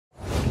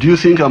Do you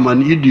think I'm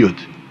an idiot?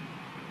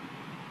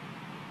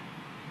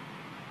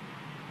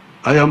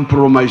 I am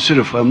pro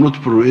myself, I'm not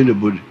pro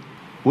anybody.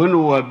 When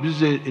we were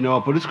busy in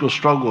our political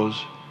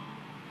struggles,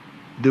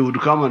 they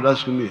would come and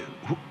ask me,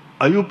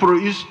 are you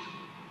pro-East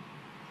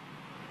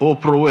or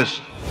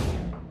pro-West?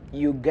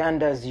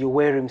 Uganda's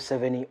Yoweri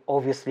Museveni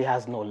obviously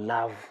has no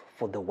love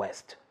for the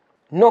West.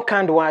 No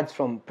kind words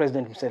from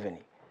President Museveni.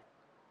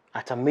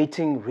 At a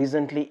meeting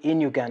recently in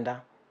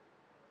Uganda,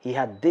 he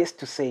had this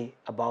to say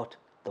about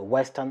the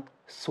Western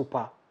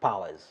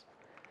superpowers.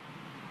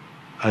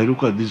 I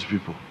look at these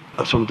people.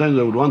 Sometimes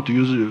I would want to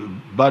use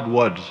bad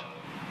words,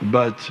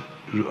 but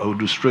I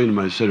would restrain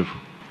myself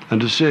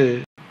and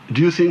say,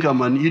 do you think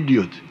I'm an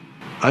idiot?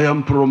 I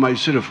am pro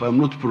myself, I'm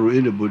not pro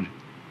anybody.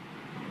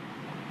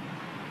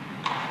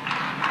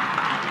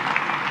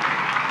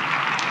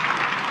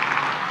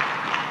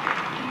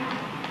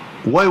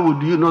 Why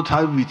would you not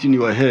have it in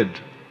your head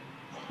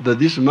that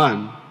this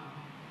man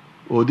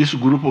or this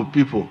group of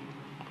people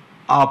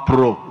are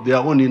pro their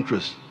own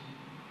interests?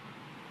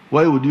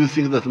 Why would you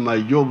think that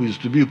my job is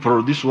to be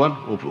pro this one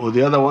or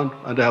the other one,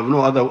 and I have no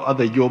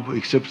other job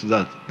except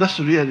that? That's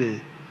really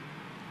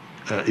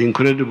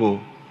incredible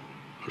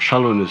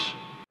shallowness.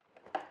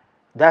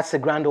 That's the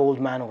grand old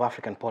man of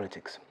African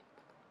politics,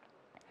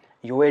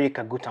 Yoweri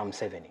Kaguta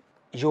Museveni.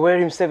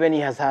 Yoweri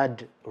Museveni has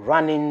had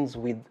run-ins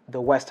with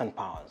the Western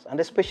powers, and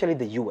especially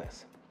the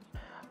US.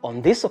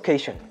 On this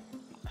occasion,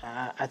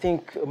 I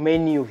think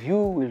many of you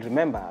will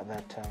remember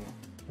that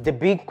the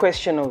big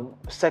question of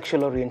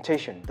sexual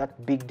orientation,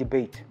 that big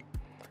debate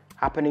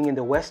happening in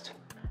the West,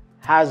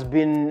 has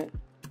been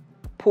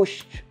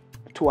pushed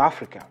to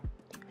Africa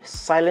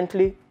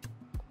silently,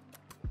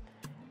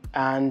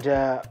 and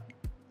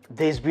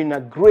there's been a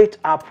great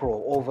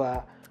uproar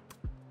over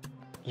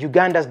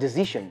Uganda's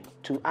decision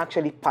to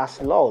actually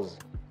pass laws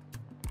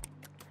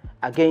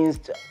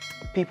against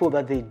people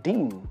that they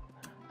deem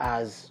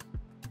as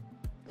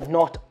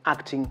not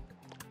acting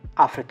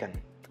African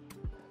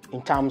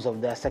in terms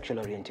of their sexual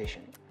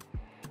orientation.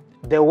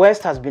 The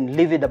West has been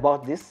livid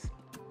about this.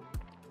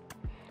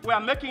 We are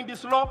making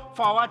this law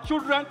for our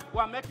children. We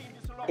are making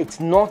this law.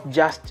 It's not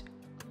just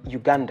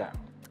Uganda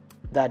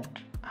that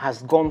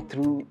has gone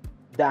through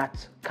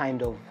that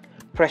kind of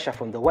pressure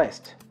from the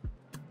West.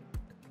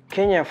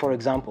 Kenya, for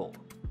example,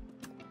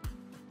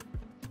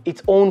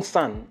 its own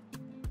son,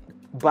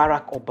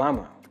 Barack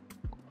Obama,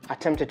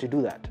 attempted to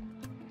do that.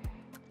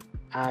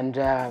 And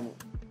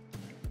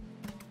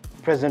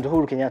President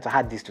Uhuru Kenyatta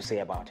had this to say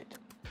about it.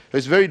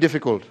 It's very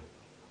difficult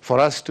for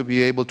us to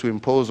be able to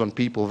impose on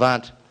people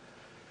that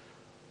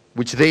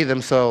which they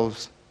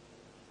themselves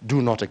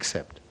do not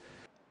accept.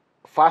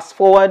 Fast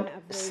forward,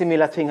 a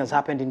similar thing has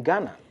happened in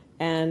Ghana.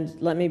 And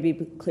let me be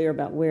clear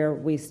about where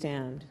we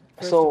stand.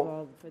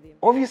 So,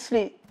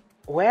 obviously,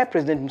 where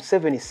President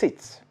Museveni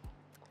sits,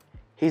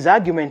 his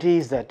argument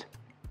is that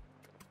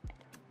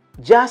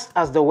just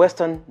as the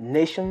Western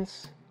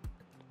nations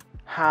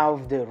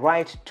have the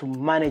right to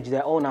manage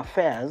their own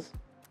affairs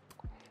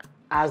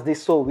as they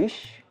so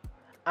wish,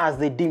 as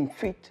they deem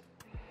fit,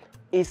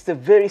 it's the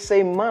very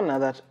same manner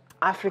that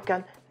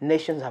African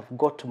nations have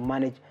got to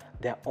manage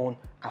their own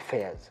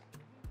affairs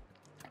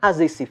as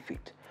they see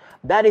fit.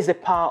 That is the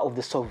power of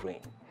the sovereign.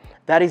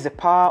 That is the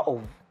power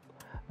of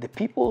the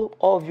people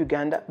of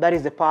Uganda. That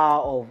is the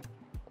power of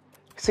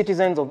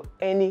citizens of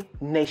any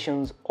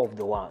nations of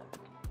the world.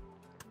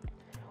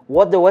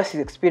 What the West is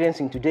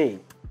experiencing today,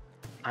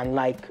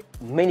 unlike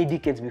many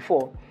decades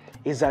before,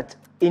 is that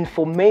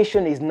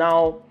information is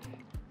now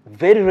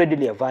very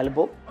readily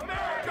available.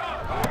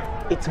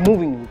 It's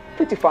moving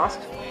pretty fast.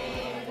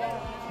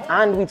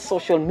 And with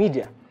social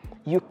media,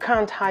 you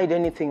can't hide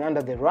anything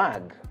under the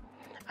rug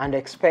and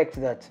expect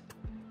that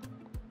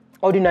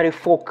ordinary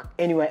folk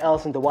anywhere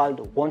else in the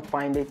world won't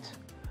find it,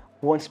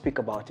 won't speak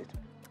about it.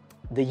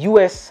 The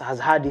US has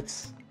had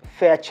its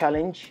fair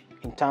challenge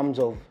in terms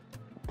of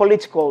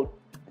political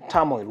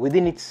turmoil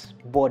within its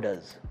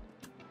borders.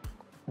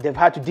 They've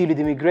had to deal with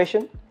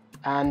immigration,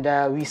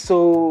 and we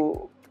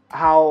saw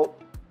how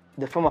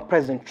the former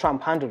President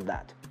Trump handled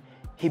that.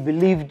 He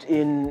believed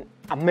in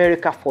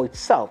America for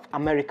itself,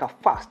 America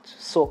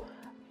first. So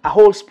a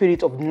whole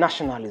spirit of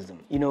nationalism,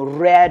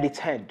 reared its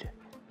head.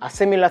 A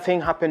similar thing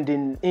happened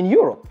in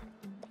Europe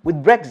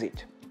with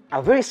Brexit.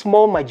 A very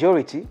small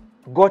majority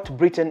got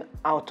Britain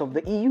out of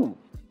the EU.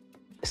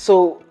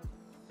 So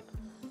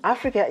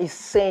Africa is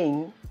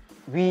saying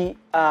we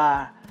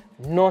are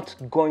not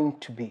going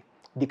to be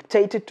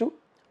dictated to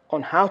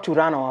on how to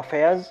run our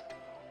affairs,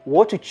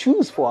 what to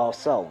choose for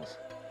ourselves,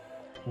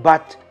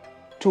 but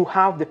to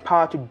have the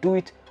power to do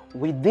it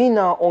within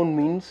our own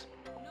means,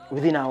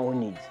 within our own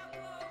needs.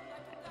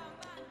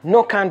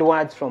 No canned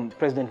words from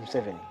President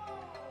Museveni.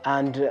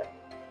 And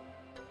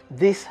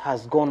this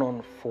has gone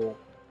on for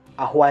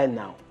a while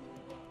now.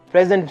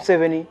 President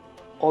Museveni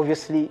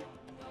obviously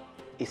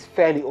is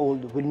fairly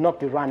old, will not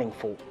be running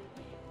for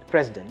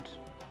president,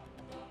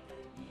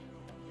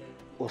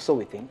 or so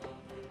we think.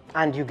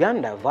 And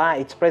Uganda, via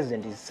its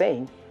president, is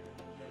saying,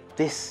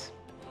 this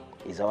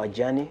is our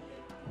journey,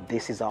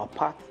 this is our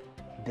path,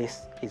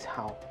 this is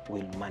how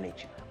we'll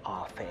manage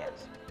our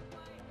affairs.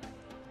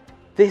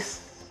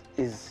 This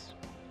is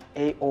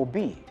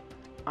AOB,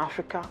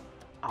 Africa,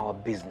 our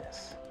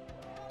business.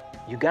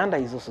 Uganda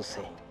is also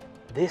saying,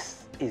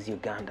 this is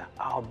Uganda,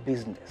 our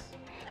business.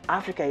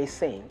 Africa is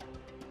saying,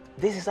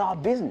 this is our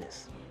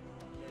business.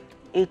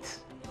 It's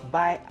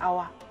by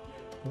our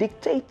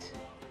dictate,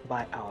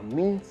 by our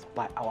means,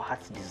 by our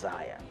heart's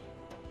desire.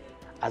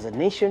 As a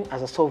nation,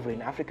 as a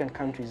sovereign, African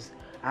countries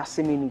are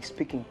seemingly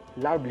speaking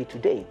loudly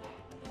today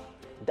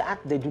that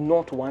they do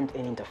not want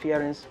any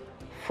interference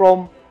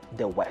from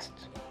the West.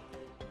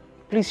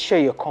 Please share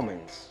your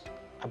comments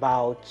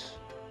about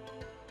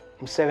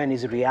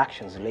Museveni's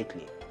reactions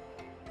lately.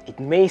 It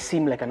may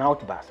seem like an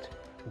outburst,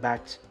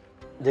 but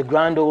the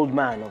grand old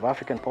man of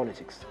African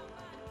politics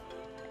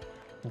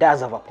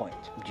does have a point.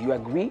 Do you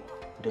agree?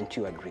 Don't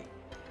you agree?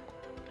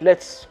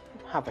 Let's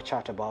have a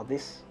chat about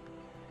this.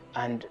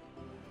 And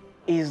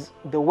is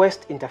the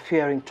West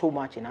interfering too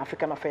much in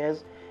African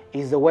affairs?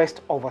 Is the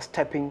West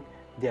overstepping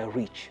their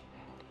reach?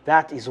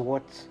 That is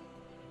what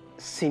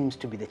seems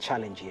to be the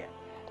challenge here.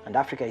 And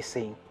Africa is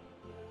saying,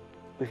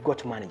 we've got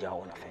to manage our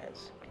own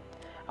affairs.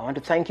 I want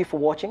to thank you for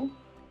watching.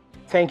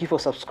 Thank you for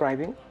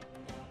subscribing,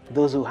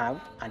 those who have.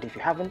 And if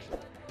you haven't,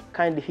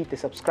 kindly hit the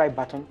subscribe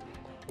button,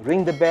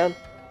 ring the bell,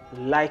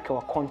 like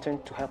our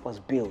content to help us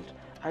build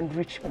and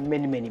reach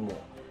many, many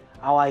more.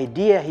 Our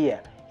idea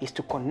here is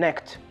to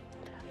connect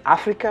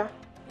Africa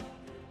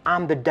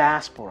and the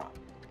diaspora.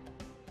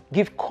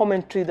 Give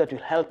commentary that will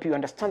help you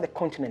understand the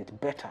continent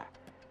better,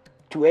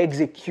 to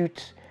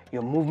execute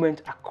your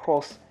movement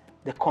across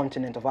the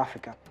continent of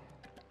Africa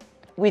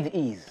with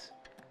ease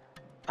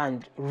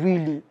and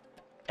really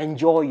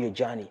enjoy your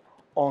journey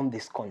on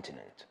this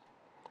continent.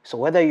 So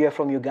whether you're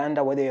from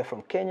Uganda, whether you're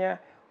from Kenya,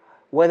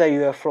 whether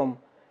you're from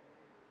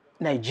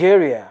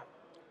Nigeria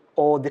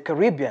or the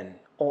Caribbean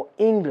or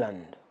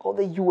England or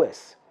the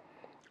US,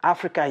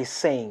 Africa is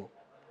saying,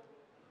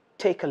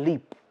 take a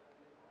leap,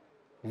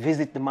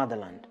 visit the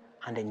motherland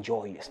and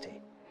enjoy your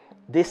stay.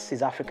 This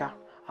is Africa,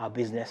 our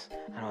business,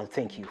 and I'll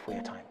thank you for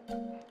your time.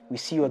 We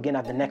see you again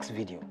at the next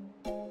video.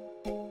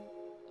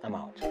 I'm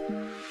out.